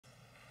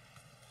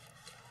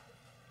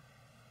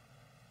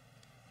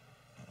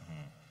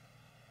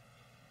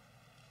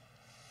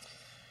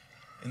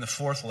In the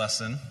fourth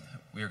lesson,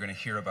 we are going to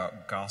hear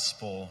about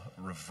gospel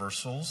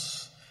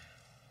reversals.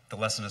 The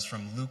lesson is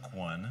from Luke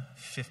 1,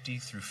 50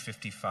 through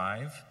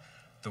 55.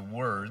 The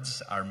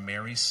words are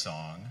Mary's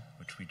song,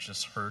 which we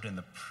just heard in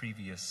the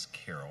previous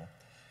carol.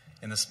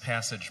 In this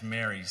passage,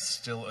 Mary,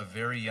 still a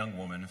very young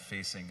woman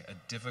facing a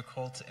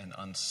difficult and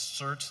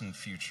uncertain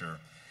future,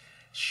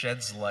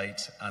 sheds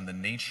light on the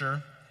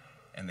nature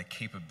and the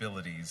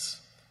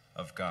capabilities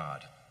of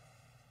God.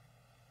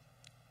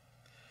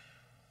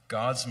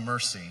 God's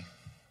mercy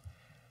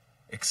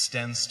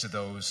extends to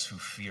those who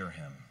fear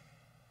him.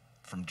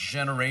 From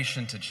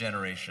generation to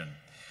generation,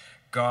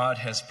 God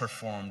has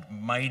performed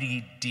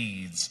mighty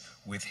deeds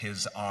with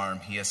his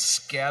arm. He has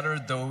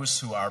scattered those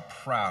who are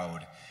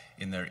proud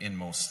in their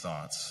inmost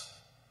thoughts.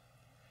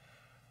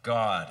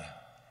 God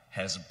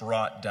has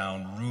brought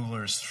down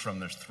rulers from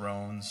their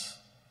thrones,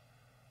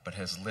 but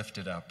has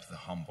lifted up the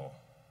humble.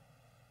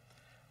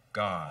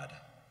 God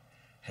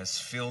has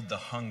filled the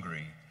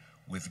hungry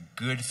with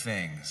good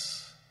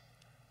things,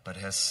 but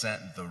has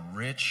sent the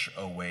rich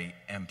away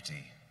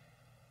empty.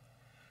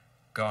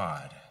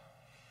 God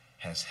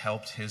has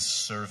helped his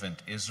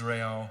servant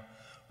Israel,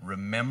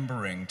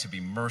 remembering to be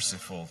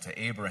merciful to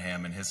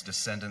Abraham and his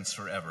descendants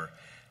forever,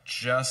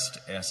 just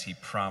as he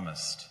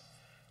promised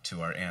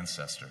to our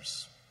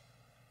ancestors.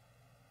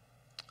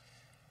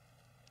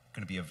 It's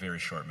going to be a very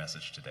short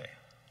message today.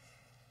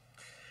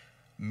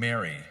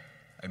 Mary,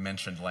 I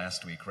mentioned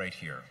last week right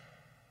here,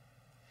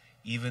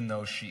 even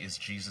though she is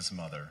Jesus'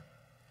 mother,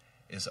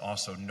 is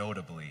also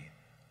notably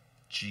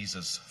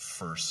Jesus'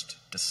 first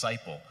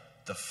disciple,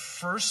 the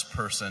first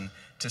person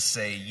to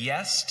say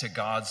yes to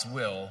God's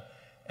will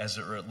as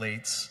it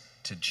relates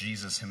to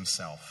Jesus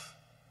himself.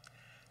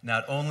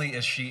 Not only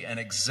is she an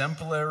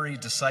exemplary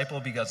disciple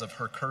because of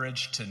her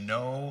courage to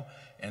know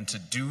and to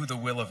do the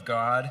will of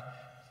God,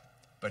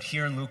 but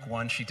here in Luke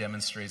 1, she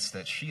demonstrates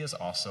that she is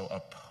also a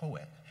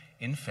poet.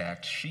 In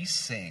fact, she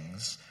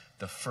sings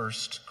the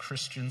first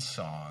Christian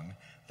song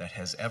that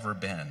has ever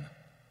been.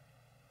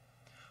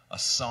 A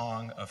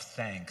song of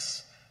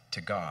thanks to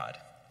God,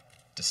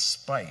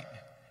 despite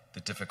the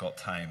difficult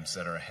times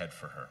that are ahead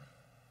for her.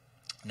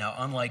 Now,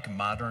 unlike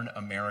modern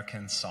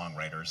American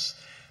songwriters,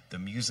 the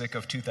music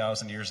of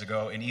 2,000 years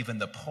ago and even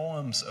the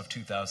poems of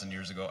 2,000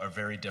 years ago are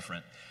very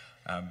different.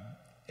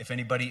 If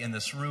anybody in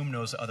this room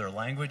knows other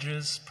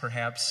languages,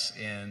 perhaps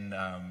in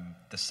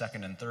the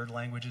second and third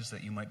languages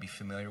that you might be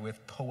familiar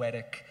with,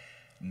 poetic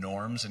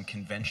norms and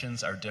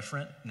conventions are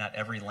different. Not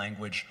every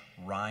language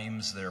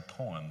rhymes their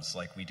poems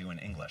like we do in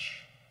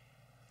English.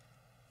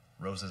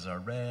 Roses are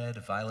red,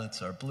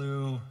 violets are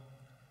blue.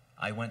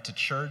 I went to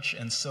church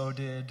and so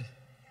did.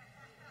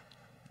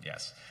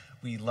 Yes,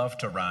 we love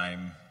to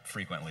rhyme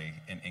frequently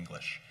in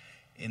English.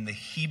 In the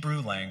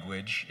Hebrew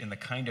language, in the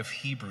kind of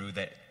Hebrew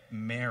that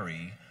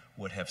Mary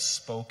would have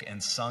spoke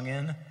and sung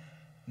in,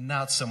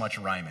 not so much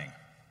rhyming.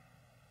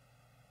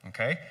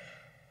 Okay?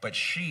 But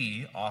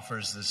she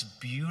offers this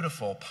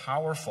beautiful,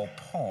 powerful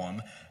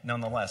poem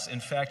nonetheless.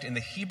 In fact, in the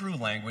Hebrew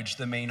language,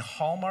 the main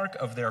hallmark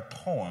of their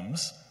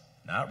poems,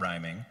 not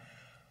rhyming,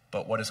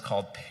 but what is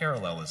called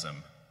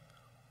parallelism.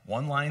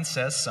 One line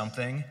says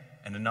something,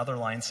 and another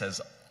line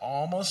says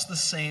almost the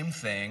same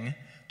thing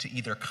to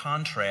either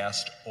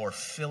contrast or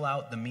fill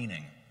out the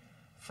meaning.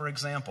 For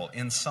example,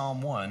 in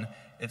Psalm 1,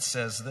 it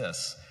says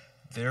this,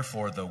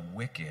 "Therefore the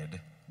wicked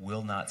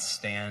will not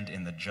stand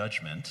in the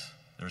judgment."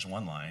 There's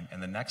one line.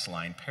 And the next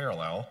line,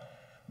 parallel,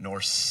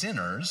 "nor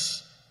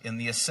sinners in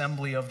the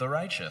assembly of the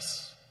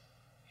righteous."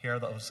 Here,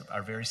 those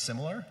are very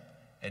similar,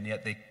 and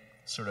yet they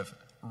sort of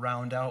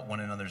round out one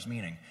another's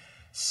meaning.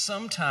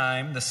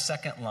 Sometime the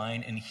second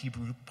line in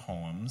Hebrew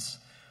poems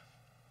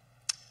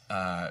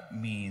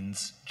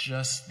means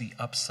just the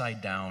upside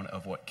down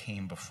of what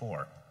came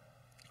before.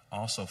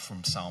 Also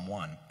from Psalm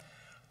 1.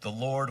 "The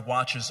Lord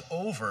watches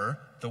over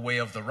the way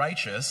of the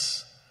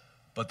righteous,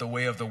 but the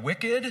way of the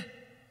wicked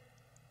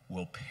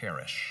will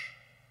perish."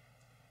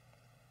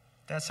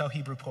 That's how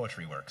Hebrew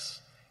poetry works.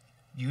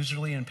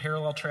 Usually in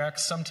parallel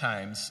tracks,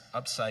 sometimes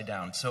upside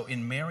down. So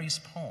in Mary's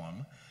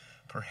poem,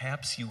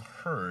 perhaps you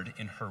heard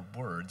in her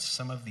words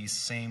some of these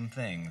same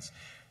things.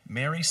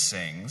 Mary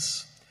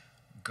sings,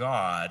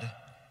 "God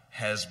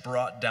has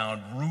brought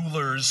down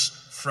rulers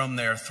from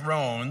their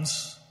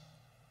thrones,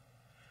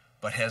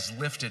 but has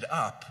lifted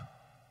up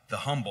the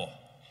humble."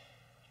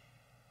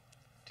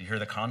 Do you hear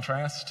the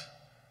contrast?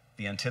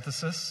 The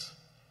antithesis?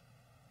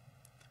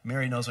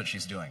 Mary knows what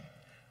she's doing.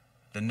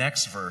 The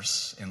next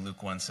verse in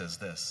Luke 1 says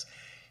this,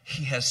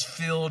 "He has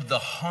filled the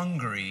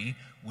hungry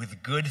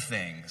with good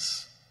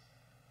things,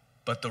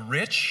 but the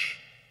rich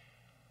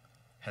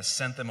has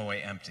sent them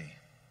away empty."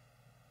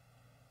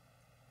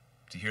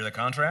 Do you hear the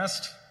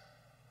contrast?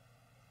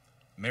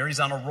 Mary's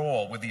on a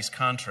roll with these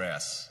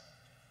contrasts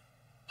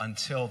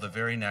until the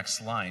very next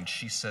line.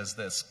 She says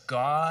this,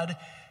 "God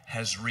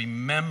has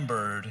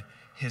remembered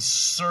his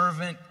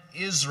servant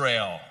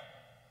Israel."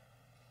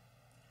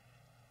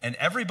 And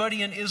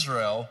everybody in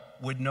Israel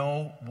would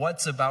know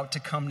what's about to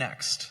come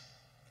next.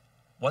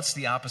 What's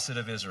the opposite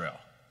of Israel?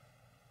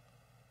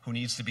 Who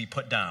needs to be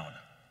put down?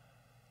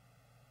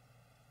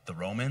 The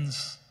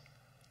Romans?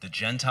 The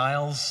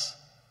Gentiles?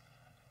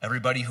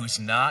 Everybody who's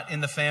not in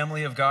the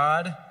family of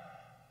God?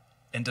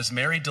 And does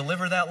Mary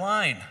deliver that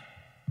line?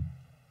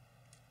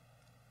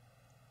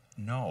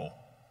 No.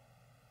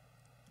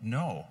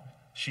 No.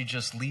 She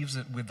just leaves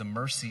it with the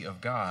mercy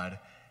of God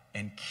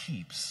and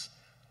keeps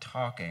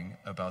talking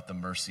about the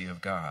mercy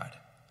of God.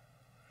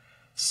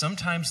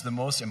 Sometimes the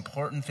most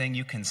important thing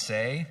you can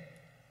say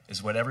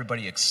is what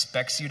everybody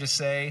expects you to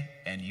say,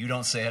 and you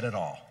don't say it at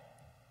all.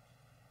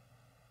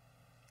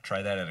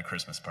 Try that at a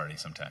Christmas party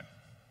sometime.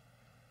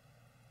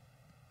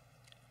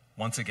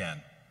 Once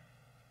again,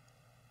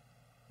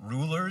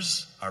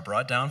 rulers are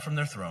brought down from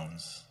their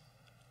thrones,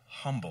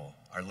 humble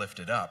are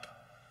lifted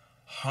up,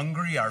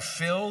 hungry are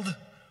filled,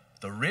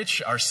 the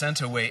rich are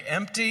sent away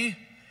empty,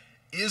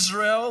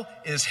 Israel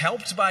is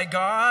helped by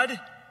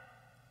God.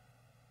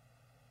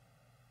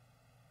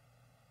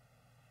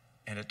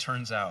 And it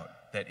turns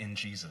out that in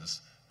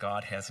Jesus,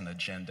 God has an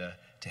agenda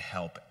to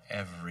help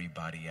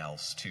everybody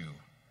else too,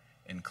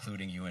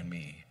 including you and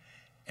me,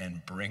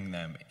 and bring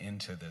them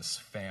into this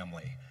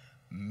family.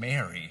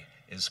 Mary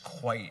is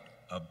quite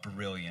a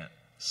brilliant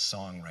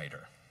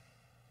songwriter.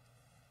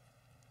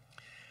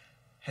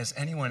 Has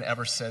anyone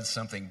ever said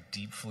something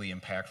deeply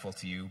impactful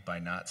to you by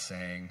not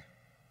saying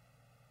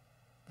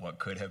what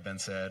could have been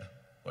said,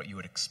 what you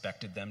had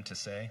expected them to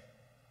say?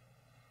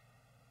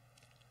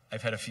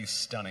 I've had a few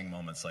stunning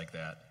moments like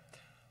that.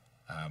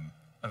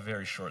 A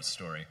very short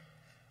story.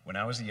 When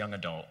I was a young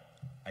adult,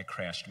 I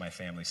crashed my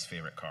family's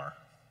favorite car.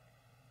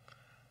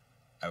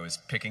 I was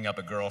picking up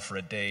a girl for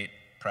a date,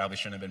 probably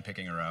shouldn't have been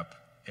picking her up.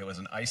 It was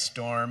an ice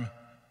storm,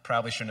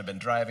 probably shouldn't have been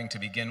driving to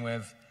begin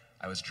with.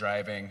 I was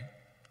driving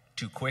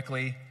too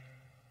quickly.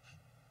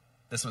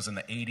 This was in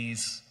the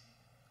 80s.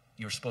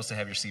 You were supposed to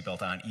have your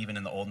seatbelt on, even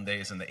in the olden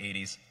days in the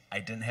 80s. I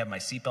didn't have my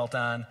seatbelt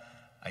on.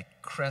 I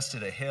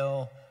crested a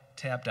hill,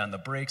 tapped on the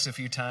brakes a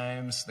few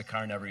times. The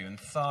car never even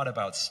thought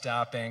about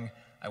stopping.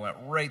 I went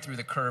right through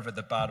the curve at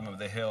the bottom of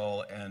the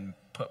hill and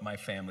put my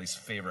family's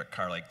favorite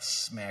car like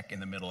smack in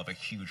the middle of a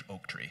huge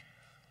oak tree.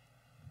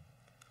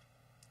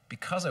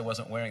 Because I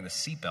wasn't wearing the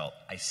seatbelt,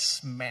 I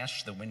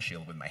smashed the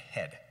windshield with my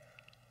head.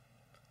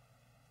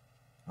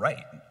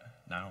 Right,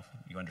 now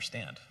you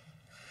understand.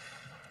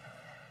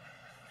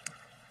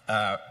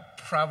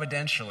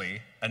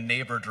 Providentially, a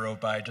neighbor drove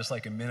by just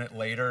like a minute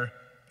later,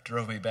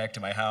 drove me back to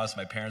my house.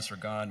 My parents were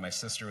gone. My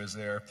sister was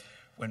there.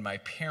 When my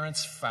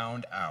parents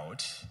found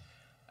out,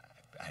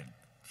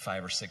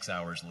 5 or 6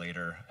 hours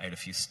later, I had a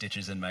few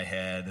stitches in my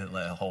head,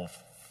 the whole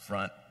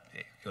front.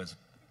 It was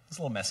a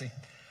little messy.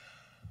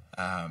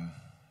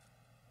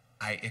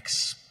 I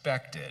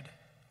expected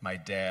my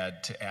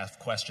dad to ask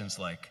questions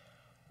like,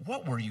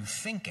 "What were you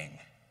thinking?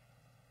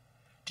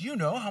 Do you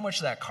know how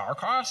much that car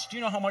cost? Do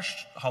you know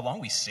how long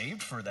we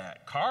saved for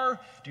that car?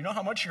 Do you know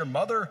how much your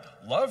mother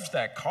loved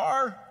that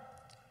car?"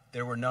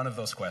 There were none of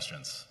those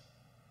questions.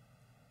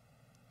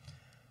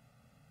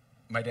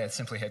 My dad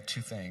simply had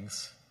two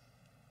things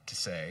to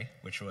say,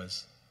 which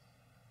was,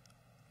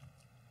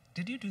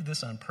 "Did you do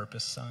this on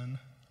purpose, son?"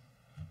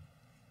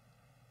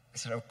 I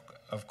said,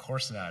 "Of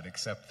course not,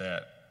 except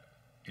that,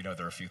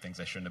 there are a few things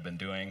I shouldn't have been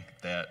doing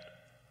that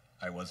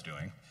I was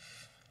doing."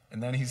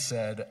 And then he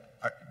said,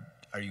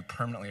 Are you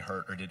permanently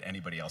hurt, or did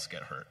anybody else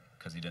get hurt?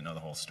 Because he didn't know the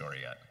whole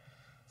story yet.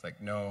 It's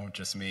like, "No,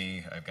 just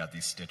me. I've got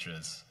these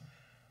stitches."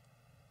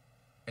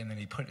 And then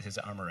he put his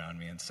arm around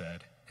me and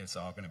said, "It's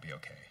all going to be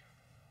okay."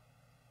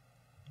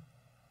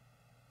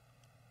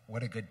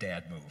 What a good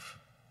dad move,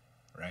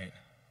 right?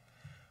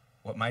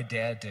 What my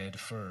dad did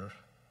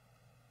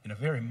in a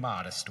very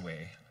modest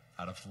way,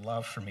 out of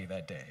love for me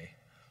that day,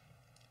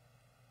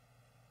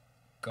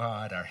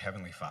 God, our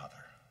Heavenly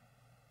Father,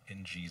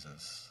 in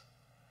Jesus,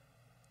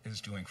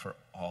 is doing for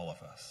all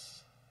of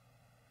us.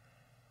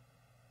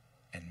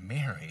 And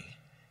Mary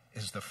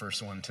is the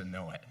first one to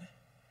know it.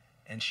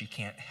 And she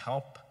can't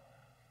help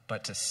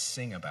but to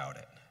sing about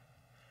it.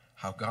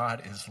 How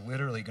God is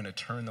literally going to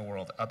turn the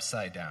world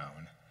upside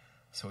down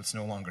so it's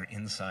no longer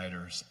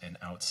insiders and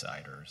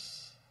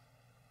outsiders,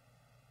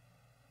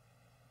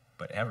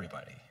 but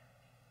everybody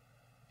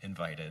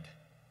invited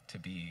to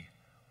be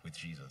with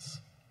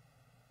Jesus.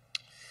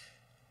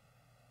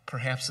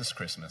 Perhaps this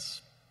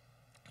Christmas,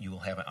 you will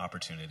have an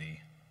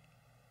opportunity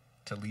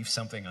to leave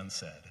something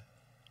unsaid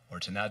or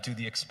to not do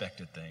the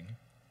expected thing,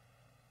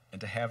 and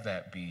to have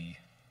that be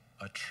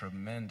a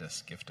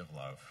tremendous gift of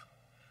love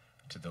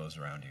to those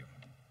around you.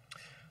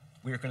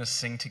 We are going to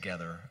sing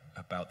together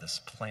about this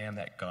plan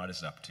that God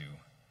is up to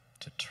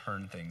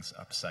turn things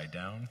upside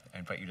down. I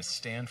invite you to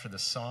stand for the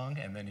song,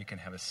 and then you can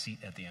have a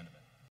seat at the end of it.